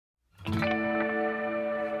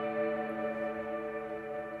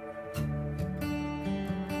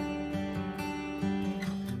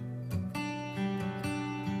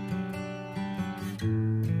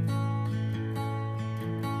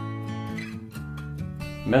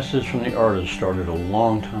Message from the Artist started a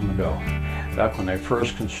long time ago, back when I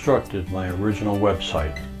first constructed my original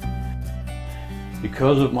website.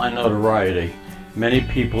 Because of my notoriety, many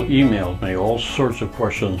people emailed me all sorts of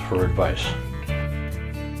questions for advice.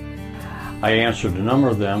 I answered a number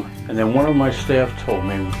of them, and then one of my staff told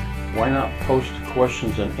me, why not post the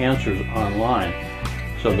questions and answers online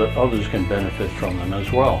so that others can benefit from them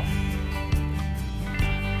as well.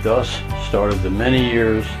 Thus started the many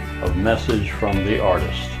years of Message from the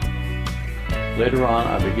Artist. Later on,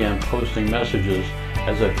 I began posting messages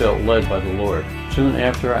as I felt led by the Lord. Soon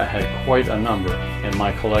after, I had quite a number in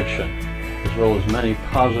my collection, as well as many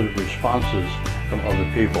positive responses from other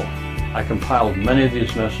people. I compiled many of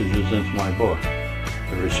these messages into my book.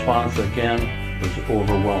 The response, again, was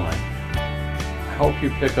overwhelming. I hope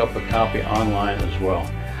you pick up a copy online as well.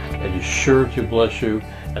 It is sure to bless you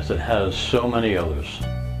as it has so many others.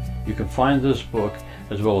 You can find this book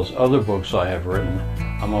as well as other books I have written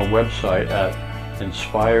on my website at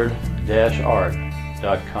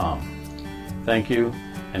inspired-art.com. Thank you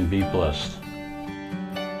and be blessed.